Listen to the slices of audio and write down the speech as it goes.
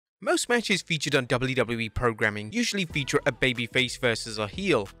Most matches featured on WWE programming usually feature a babyface versus a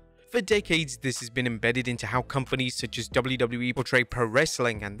heel. For decades, this has been embedded into how companies such as WWE portray pro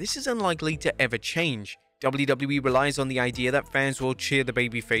wrestling, and this is unlikely to ever change. WWE relies on the idea that fans will cheer the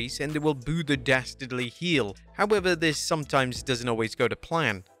babyface and they will boo the dastardly heel. However, this sometimes doesn't always go to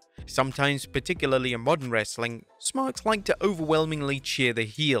plan. Sometimes, particularly in modern wrestling, smarks like to overwhelmingly cheer the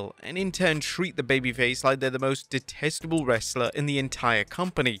heel, and in turn treat the babyface like they're the most detestable wrestler in the entire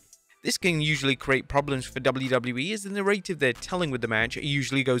company. This can usually create problems for WWE, as the narrative they're telling with the match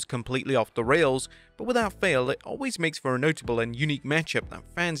usually goes completely off the rails, but without fail, it always makes for a notable and unique matchup that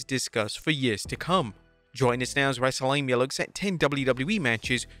fans discuss for years to come. Join us now as Wrestlelamia looks at 10 WWE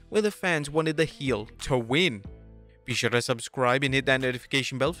matches where the fans wanted the heel to win. Be sure to subscribe and hit that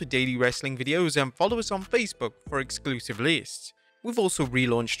notification bell for daily wrestling videos, and follow us on Facebook for exclusive lists. We've also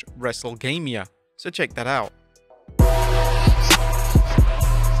relaunched Wrestlelamia, so check that out.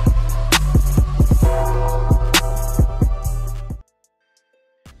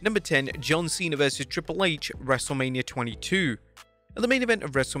 Number 10. John Cena vs Triple H, WrestleMania 22. The main event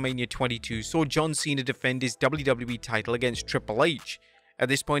of WrestleMania 22 saw John Cena defend his WWE title against Triple H. At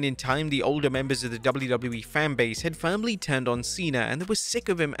this point in time, the older members of the WWE fanbase had firmly turned on Cena, and they were sick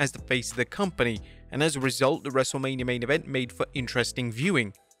of him as the face of the company, and as a result, the WrestleMania main event made for interesting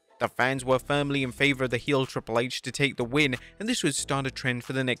viewing. The fans were firmly in favor of the heel Triple H to take the win, and this would start a trend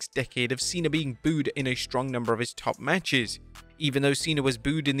for the next decade of Cena being booed in a strong number of his top matches. Even though Cena was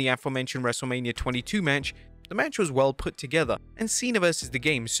booed in the aforementioned WrestleMania 22 match, the match was well put together, and Cena vs. The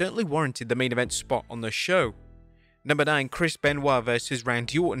Game certainly warranted the main event spot on the show. Number 9. Chris Benoit vs.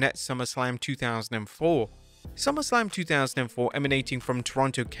 Randy Orton at SummerSlam 2004. SummerSlam 2004, emanating from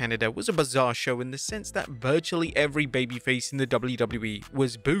Toronto, Canada, was a bizarre show in the sense that virtually every babyface in the WWE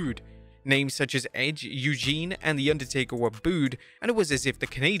was booed. Names such as Edge, Eugene, and The Undertaker were booed, and it was as if the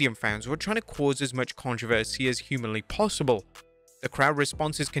Canadian fans were trying to cause as much controversy as humanly possible. The crowd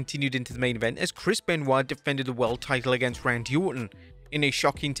responses continued into the main event as Chris Benoit defended the world title against Randy Orton. In a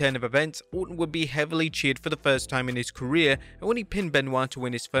shocking turn of events, Orton would be heavily cheered for the first time in his career, and when he pinned Benoit to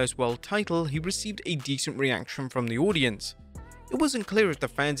win his first world title, he received a decent reaction from the audience. It wasn't clear if the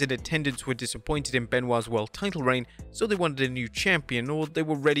fans in attendance were disappointed in Benoit's world title reign, so they wanted a new champion, or they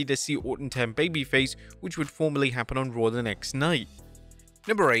were ready to see Orton turn babyface, which would formally happen on Raw the next night.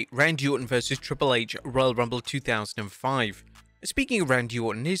 Number 8. Randy Orton vs Triple H, Royal Rumble 2005. Speaking of Randy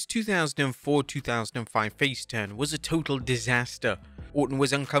Orton, his 2004-2005 face turn was a total disaster. Orton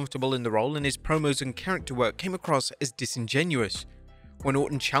was uncomfortable in the role, and his promos and character work came across as disingenuous. When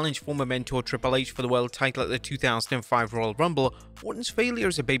Orton challenged former mentor Triple H for the world title at the 2005 Royal Rumble, Orton's failure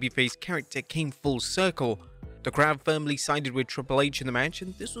as a babyface character came full circle. The crowd firmly sided with Triple H in the match,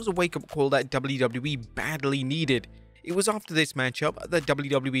 and this was a wake-up call that WWE badly needed. It was after this matchup that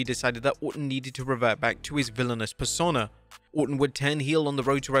WWE decided that Orton needed to revert back to his villainous persona. Orton would turn heel on the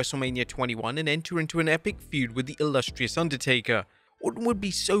road to WrestleMania 21 and enter into an epic feud with the illustrious Undertaker. Orton would be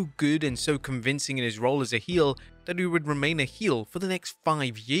so good and so convincing in his role as a heel that he would remain a heel for the next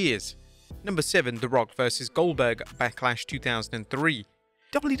 5 years. Number 7. The Rock vs Goldberg, Backlash 2003.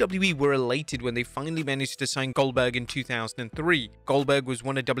 WWE were elated when they finally managed to sign Goldberg in 2003. Goldberg was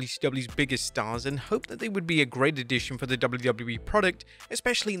one of WCW's biggest stars and hoped that they would be a great addition for the WWE product,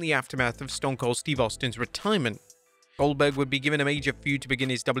 especially in the aftermath of Stone Cold Steve Austin's retirement. Goldberg would be given a major feud to begin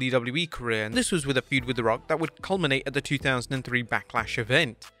his WWE career, and this was with a feud with The Rock that would culminate at the 2003 Backlash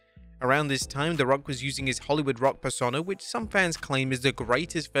event. Around this time, The Rock was using his Hollywood Rock persona, which some fans claim is the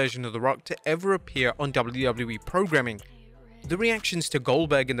greatest version of The Rock to ever appear on WWE programming. The reactions to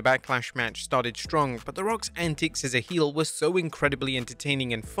Goldberg in the Backlash match started strong, but The Rock's antics as a heel were so incredibly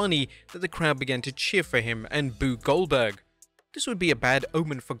entertaining and funny that the crowd began to cheer for him and boo Goldberg. This would be a bad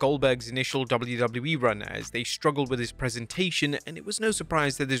omen for Goldberg's initial WWE run, as they struggled with his presentation, and it was no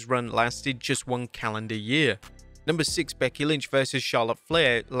surprise that his run lasted just 1 calendar year. Number 6. Becky Lynch vs Charlotte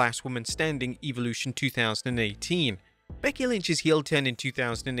Flair, Last Woman Standing, Evolution 2018. Becky Lynch's heel turn in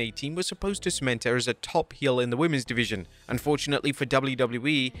 2018 was supposed to cement her as a top heel in the women's division. Unfortunately for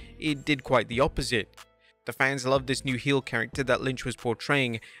WWE, it did quite the opposite. The fans loved this new heel character that Lynch was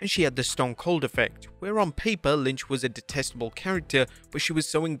portraying, and she had the Stone Cold effect, where on paper Lynch was a detestable character, but she was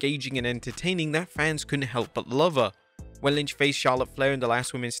so engaging and entertaining that fans couldn't help but love her. When Lynch faced Charlotte Flair in the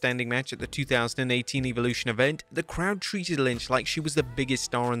Last Woman Standing match at the 2018 Evolution event, the crowd treated Lynch like she was the biggest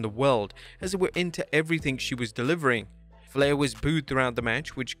star in the world, as they were into everything she was delivering. Flair was booed throughout the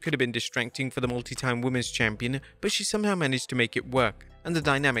match, which could have been distracting for the multi-time women's champion, but she somehow managed to make it work, and the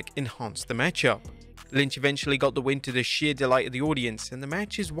dynamic enhanced the matchup. Lynch eventually got the win to the sheer delight of the audience, and the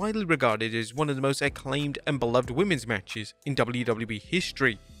match is widely regarded as one of the most acclaimed and beloved women's matches in WWE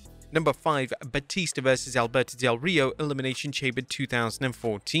history. Number 5. Batista vs Alberto Del Rio, Elimination Chamber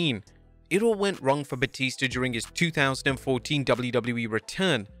 2014. It all went wrong for Batista during his 2014 WWE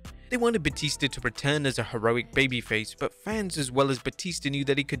return. They wanted Batista to return as a heroic babyface, but fans as well as Batista knew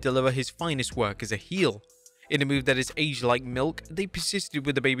that he could deliver his finest work as a heel. In a move that is aged like milk, they persisted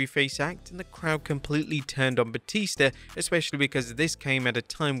with the babyface act, and the crowd completely turned on Batista, especially because this came at a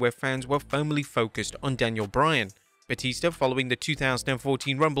time where fans were firmly focused on Daniel Bryan. Batista, following the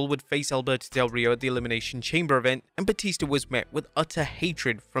 2014 Rumble, would face Alberto Del Rio at the Elimination Chamber event, and Batista was met with utter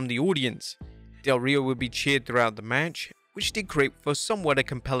hatred from the audience. Del Rio would be cheered throughout the match, which did create for somewhat a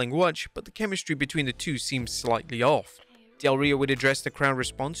compelling watch, but the chemistry between the two seemed slightly off. Del Rio would address the crowd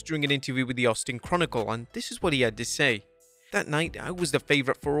response during an interview with the Austin Chronicle, and this is what he had to say. That night, I was the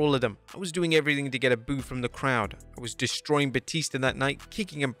favorite for all of them. I was doing everything to get a boo from the crowd. I was destroying Batista that night,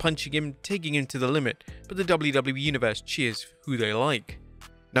 kicking and punching him, taking him to the limit, but the WWE Universe cheers who they like.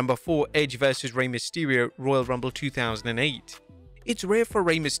 Number 4. Edge vs Rey Mysterio, Royal Rumble 2008. It's rare for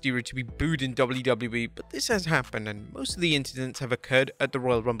Rey Mysterio to be booed in WWE, but this has happened, and most of the incidents have occurred at the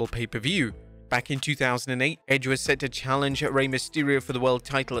Royal Rumble pay-per-view. Back in 2008, Edge was set to challenge Rey Mysterio for the world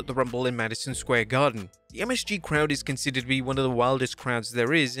title at the Rumble in Madison Square Garden. The MSG crowd is considered to be one of the wildest crowds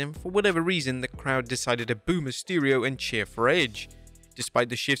there is, and for whatever reason, the crowd decided to boo Mysterio and cheer for Edge. Despite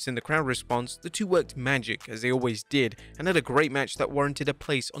the shifts in the crowd response, the two worked magic, as they always did, and had a great match that warranted a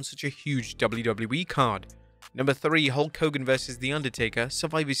place on such a huge WWE card. Number 3. Hulk Hogan vs The Undertaker,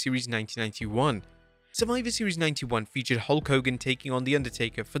 Survivor Series 1991. Survivor Series 91 featured Hulk Hogan taking on The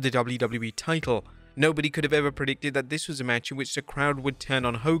Undertaker for the WWE title. Nobody could have ever predicted that this was a match in which the crowd would turn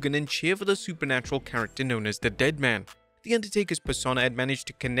on Hogan and cheer for the supernatural character known as the Dead Man. The Undertaker's persona had managed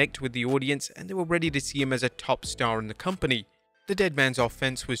to connect with the audience, and they were ready to see him as a top star in the company. The Dead Man's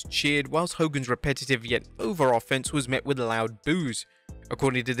offense was cheered, whilst Hogan's repetitive yet over offense was met with loud boos.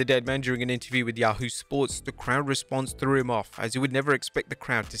 According to the Dead Man during an interview with Yahoo Sports, the crowd response threw him off, as he would never expect the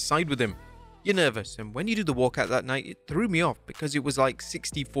crowd to side with him. You're nervous, and when you do the walkout that night, it threw me off because it was like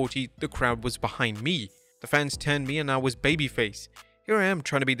 60-40, the crowd was behind me. The fans turned me and I was babyface. Here I am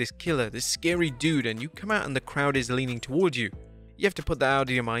trying to be this killer, this scary dude, and you come out and the crowd is leaning towards you. You have to put that out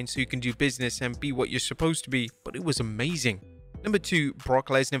of your mind so you can do business and be what you're supposed to be, but it was amazing. Number 2. Brock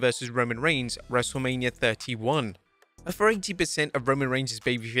Lesnar vs Roman Reigns, WrestleMania 31. For 80% of Roman Reigns'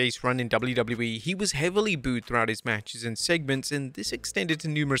 babyface run in WWE, he was heavily booed throughout his matches and segments, and this extended to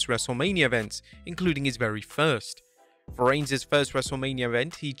numerous WrestleMania events, including his very first. For Reigns' first WrestleMania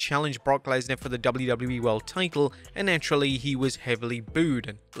event, he challenged Brock Lesnar for the WWE World title, and naturally he was heavily booed,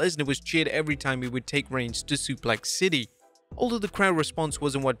 and Lesnar was cheered every time he would take Reigns to Suplex City. Although the crowd response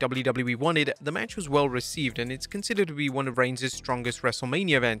wasn't what WWE wanted, the match was well received, and it's considered to be one of Reigns' strongest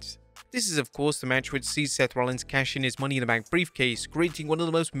WrestleMania events. This is of course the match which sees Seth Rollins cash in his Money in the Bank briefcase, creating one of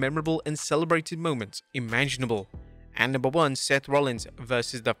the most memorable and celebrated moments imaginable. And number 1, Seth Rollins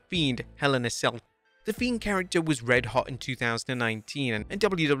vs The Fiend, Hell in a Cell. The Fiend character was red hot in 2019, and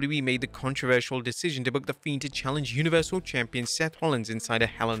WWE made the controversial decision to book The Fiend to challenge Universal Champion Seth Rollins inside a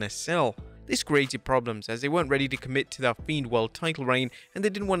Hell in a Cell. This created problems, as they weren't ready to commit to the Fiend World title reign, and they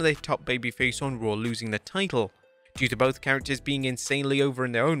didn't want their top babyface on Raw losing the title. Due to both characters being insanely over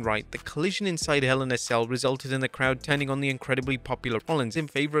in their own right, the collision inside Hell in a Cell resulted in the crowd turning on the incredibly popular Rollins in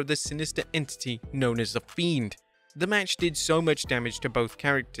favor of the sinister entity known as The Fiend. The match did so much damage to both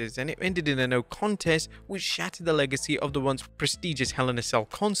characters, and it ended in a no contest, which shattered the legacy of the once prestigious Hell in a Cell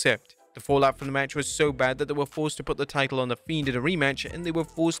concept. The fallout from the match was so bad that they were forced to put the title on The Fiend in a rematch, and they were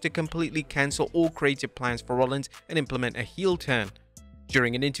forced to completely cancel all creative plans for Rollins and implement a heel turn.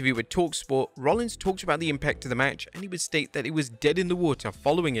 During an interview with TalkSport, Rollins talked about the impact of the match, and he would state that he was dead in the water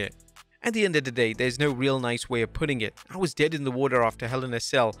following it. At the end of the day, there's no real nice way of putting it. I was dead in the water after Hell in a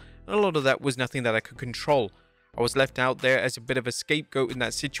Cell, and a lot of that was nothing that I could control. I was left out there as a bit of a scapegoat in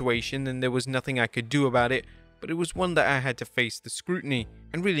that situation, and there was nothing I could do about it, but it was one that I had to face the scrutiny.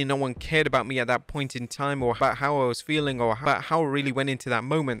 And really no one cared about me at that point in time, or about how I was feeling, or about how I really went into that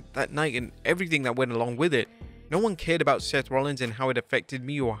moment, that night, and everything that went along with it. No one cared about Seth Rollins and how it affected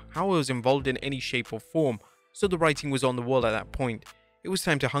me or how I was involved in any shape or form, so the writing was on the wall at that point. It was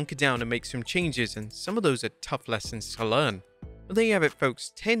time to hunker down and make some changes, and some of those are tough lessons to learn. Well, there you have it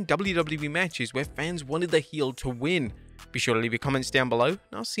folks, 10 WWE matches where fans wanted the heel to win. Be sure to leave your comments down below, and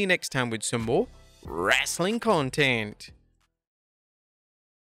I'll see you next time with some more wrestling content.